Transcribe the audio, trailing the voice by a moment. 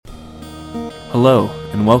Hello,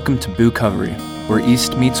 and welcome to Bookovery, where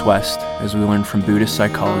East meets West as we learn from Buddhist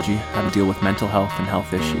psychology how to deal with mental health and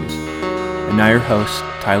health issues. And now your host,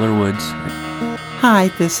 Tyler Woods. Hi,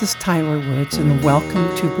 this is Tyler Woods, and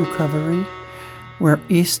welcome to Bookovery, where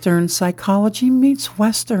Eastern psychology meets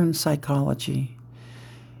Western psychology.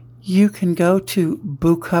 You can go to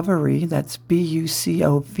Bookovery, that's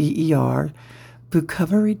B-U-C-O-V-E-R,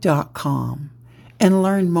 bookovery.com, and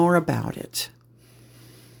learn more about it.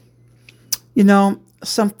 You know,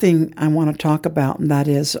 something I want to talk about, and that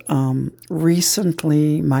is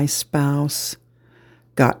recently my spouse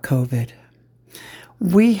got COVID.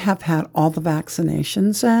 We have had all the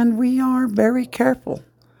vaccinations, and we are very careful.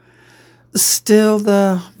 Still,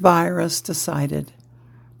 the virus decided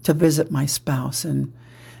to visit my spouse, and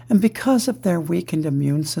because of their weakened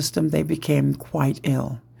immune system, they became quite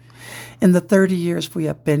ill. In the 30 years we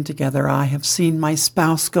have been together, I have seen my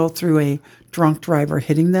spouse go through a drunk driver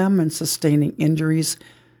hitting them and sustaining injuries,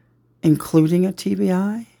 including a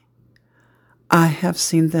TBI. I have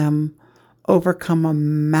seen them overcome a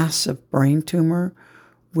massive brain tumor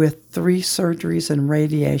with 3 surgeries and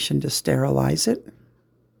radiation to sterilize it.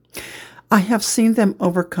 I have seen them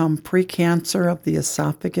overcome precancer of the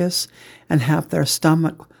esophagus and have their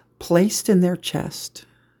stomach placed in their chest.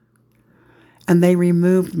 And they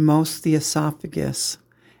removed most of the esophagus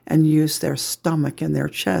and used their stomach and their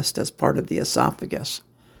chest as part of the esophagus.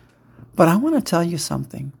 But I want to tell you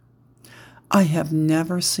something. I have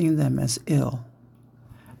never seen them as ill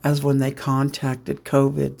as when they contacted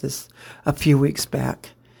COVID a few weeks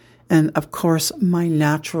back. And of course, my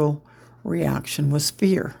natural reaction was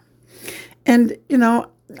fear. And, you know,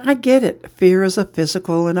 I get it. Fear is a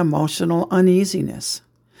physical and emotional uneasiness.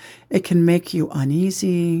 It can make you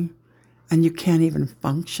uneasy, and you can't even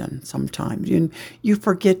function sometimes. You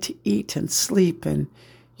forget to eat and sleep, and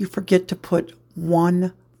you forget to put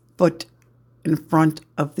one foot in front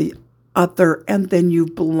of the other, and then you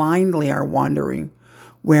blindly are wondering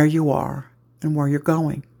where you are and where you're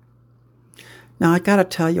going. Now, I got to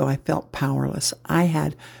tell you, I felt powerless. I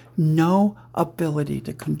had no ability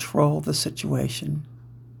to control the situation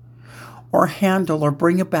or handle or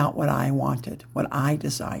bring about what I wanted, what I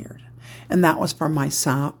desired. And that was for my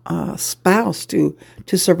spouse to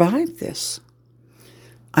survive this.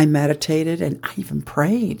 I meditated and I even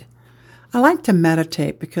prayed. I like to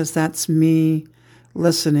meditate because that's me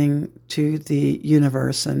listening to the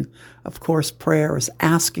universe. And of course, prayer is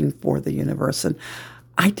asking for the universe. And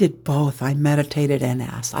I did both. I meditated and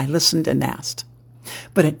asked. I listened and asked.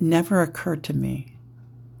 But it never occurred to me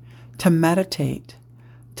to meditate,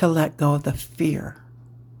 to let go of the fear.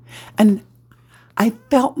 And I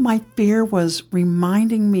felt my fear was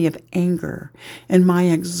reminding me of anger, and my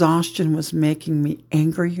exhaustion was making me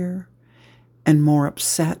angrier and more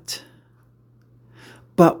upset.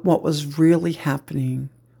 But what was really happening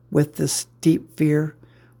with this deep fear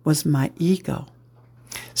was my ego.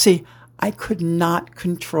 See, I could not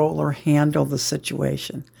control or handle the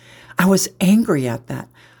situation. I was angry at that.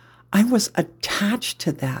 I was attached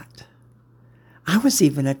to that. I was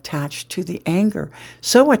even attached to the anger.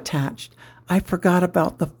 So attached, I forgot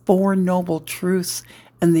about the 4 Noble Truths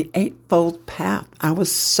and the Eightfold Path. I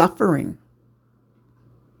was suffering.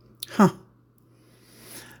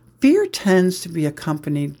 Fear tends to be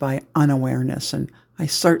accompanied by unawareness, and I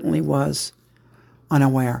certainly was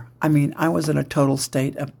unaware. I mean, I was in a total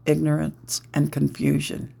state of ignorance and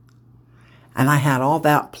confusion. And I had all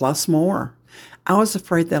that plus more. I was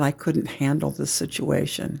afraid that I couldn't handle this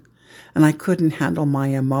situation, and I couldn't handle my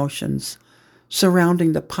emotions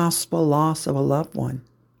surrounding the possible loss of a loved one.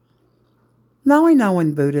 Now I know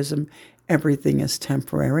in Buddhism, everything is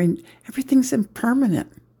temporary, everything's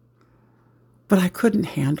impermanent. But I couldn't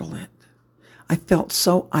handle it. I felt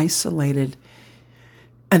so isolated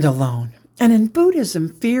and alone. And in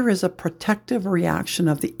Buddhism, fear is a protective reaction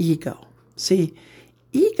of the ego. See,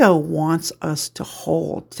 ego wants us to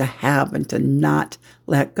hold, to have, and to not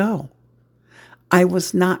let go. I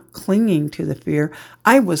was not clinging to the fear.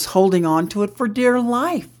 I was holding on to it for dear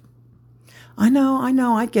life. I know,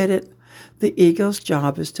 I get it. The ego's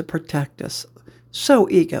job is to protect us. So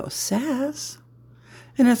ego says.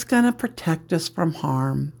 And it's going to protect us from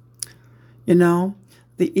harm. You know,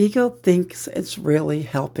 the ego thinks it's really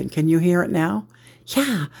helping. Can you hear it now?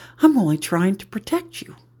 Yeah, I'm only trying to protect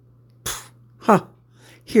you.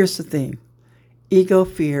 Here's the thing. Ego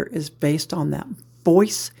fear is based on that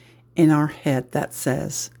voice in our head that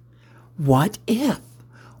says, what if?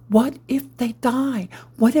 What if they die?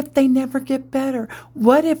 What if they never get better?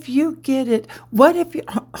 What if you get it? What if you...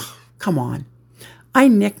 Come on. I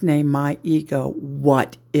nickname my ego,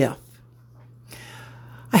 What If.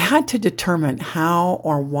 I had to determine how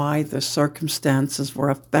or why the circumstances were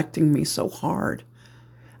affecting me so hard.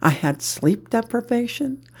 I had sleep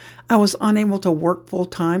deprivation. I was unable to work full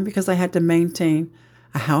time because I had to maintain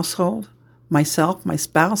a household, myself, my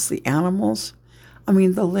spouse, the animals. I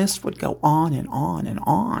mean, the list would go on and on and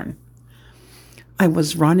on. I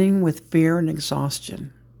was running with fear and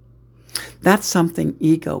exhaustion. That's something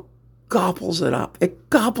ego gobbles it up. It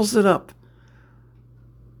gobbles it up.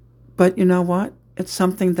 But you know what? It's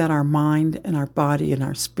something that our mind and our body and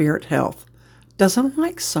our spirit health doesn't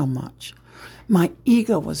like so much. My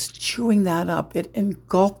ego was chewing that up. It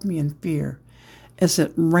engulfed me in fear as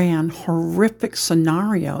it ran horrific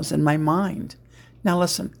scenarios in my mind. Now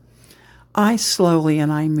listen, I slowly,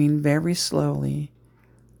 and I mean very slowly,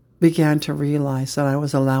 began to realize that I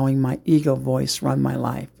was allowing my ego voice run my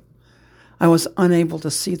life. I was unable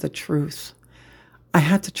to see the truth. I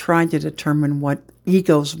had to try to determine what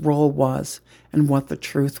ego's role was and what the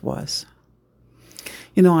truth was.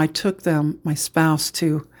 You know, I took my spouse,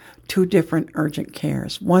 to 2 different urgent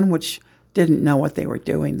cares, one which didn't know what they were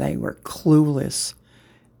doing. They were clueless,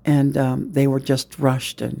 and they were just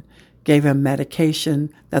rushed and gave them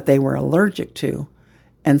medication that they were allergic to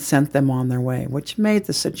and sent them on their way, which made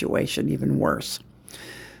the situation even worse.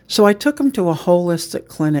 So I took them to a holistic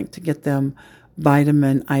clinic to get them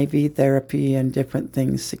vitamin IV therapy and different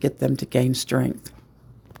things to get them to gain strength.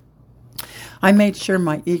 I made sure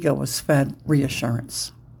my ego was fed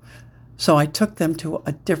reassurance. So I took them to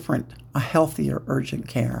a healthier urgent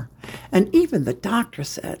care. And even the doctor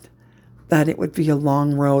said that it would be a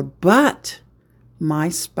long road, but my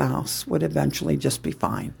spouse would eventually just be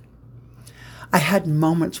fine. I had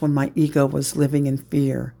moments when my ego was living in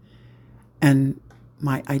fear and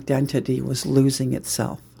my identity was losing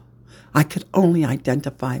itself. I could only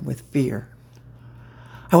identify with fear.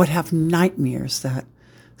 I would have nightmares that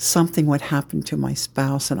something would happen to my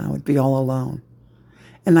spouse and I would be all alone.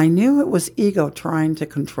 And I knew it was ego trying to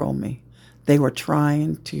control me. They were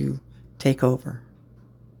trying to take over.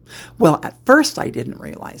 Well, at first I didn't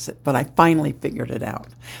realize it, but I finally figured it out.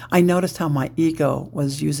 I noticed how my ego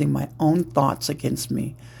was using my own thoughts against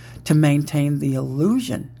me to maintain the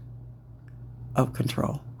illusion of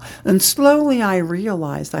control. And slowly I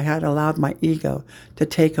realized I had allowed my ego to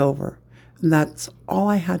take over. And that's all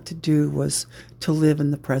I had to do was to live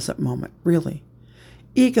in the present moment, really.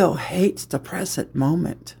 Ego hates the present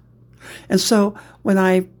moment. And so when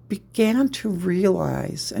I began to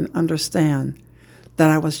realize and understand that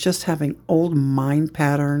I was just having old mind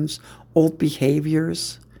patterns, old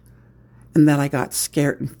behaviors, and that I got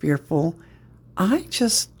scared and fearful, I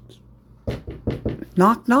just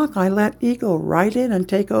knock, I let ego right in and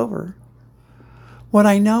take over. What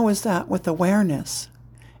I know is that with awareness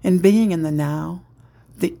and being in the now,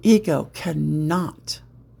 the ego cannot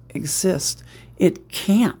exist. It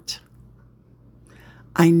can't.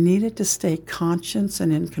 I needed to stay conscious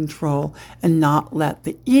and in control and not let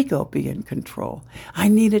the ego be in control. I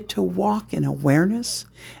needed to walk in awareness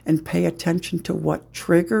and pay attention to what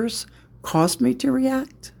triggers caused me to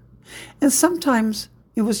react. And sometimes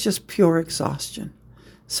it was just pure exhaustion.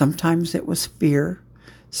 Sometimes it was fear.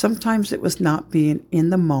 Sometimes it was not being in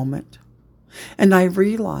the moment. And I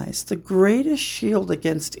realized the greatest shield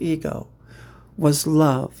against ego was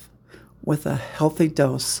love, with a healthy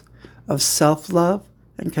dose of self-love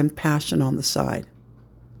and compassion on the side.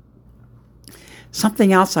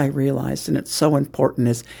 Something else I realized, and it's so important,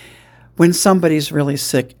 is when somebody's really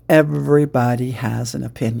sick, everybody has an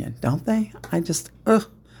opinion, don't they?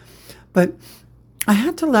 But I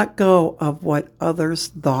had to let go of what others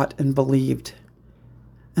thought and believed,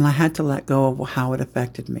 and I had to let go of how it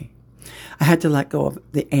affected me. I had to let go of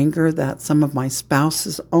the anger that some of my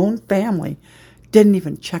spouse's own family didn't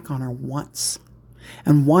even check on her once.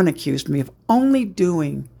 And one accused me of only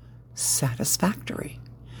doing satisfactory.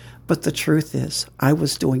 But the truth is, I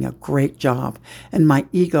was doing a great job, and my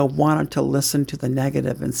ego wanted to listen to the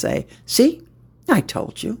negative and say, "See, I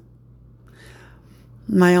told you."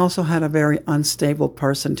 And I also had a very unstable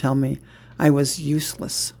person tell me I was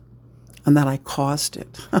useless and that I caused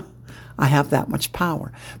it. I have that much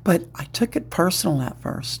power. But I took it personal at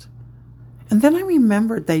first. And then I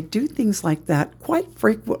remembered they do things like that quite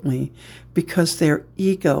frequently because their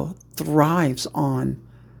ego thrives on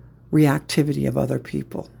reactivity of other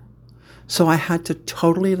people. So I had to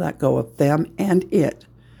totally let go of them and it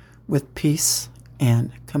with peace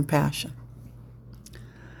and compassion.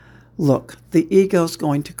 Look, the ego's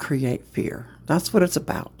going to create fear. That's what it's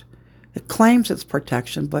about. It claims it's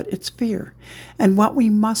protection, but it's fear. And what we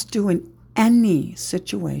must do in any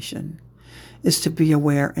situation is to be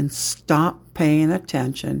aware and stop paying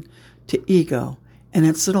attention to ego and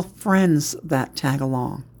it's little friends that tag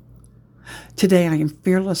along. Today I am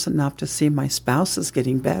fearless enough to see my spouse is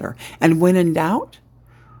getting better. And when in doubt,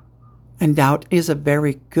 and doubt is a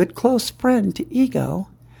very good close friend to ego,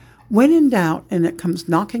 when in doubt and it comes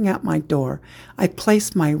knocking at my door, I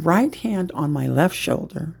place my right hand on my left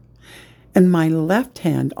shoulder and my left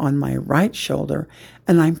hand on my right shoulder,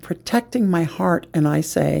 and I'm protecting my heart, and I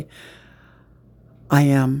say, I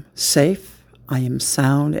am safe, I am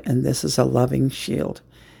sound, and this is a loving shield.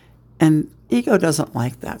 And ego doesn't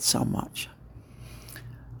like that so much.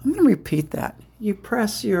 I'm going to repeat that. You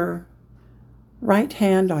press your right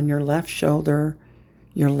hand on your left shoulder,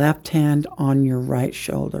 your left hand on your right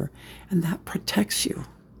shoulder, and that protects you.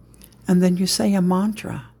 And then you say a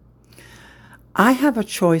mantra. I have a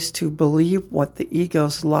choice to believe what the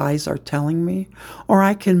ego's lies are telling me, or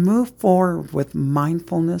I can move forward with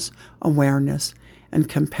mindfulness, awareness, and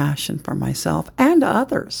compassion for myself and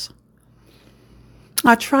others.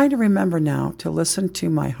 I try to remember now to listen to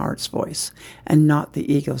my heart's voice and not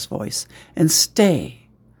the ego's voice, and stay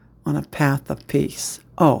on a path of peace.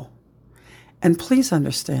 Oh, and please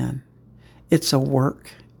understand, it's a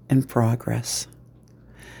work in progress.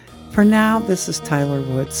 For now, this is Tyler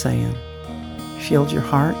Wood saying, shield your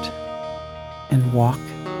heart and walk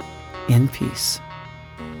in peace.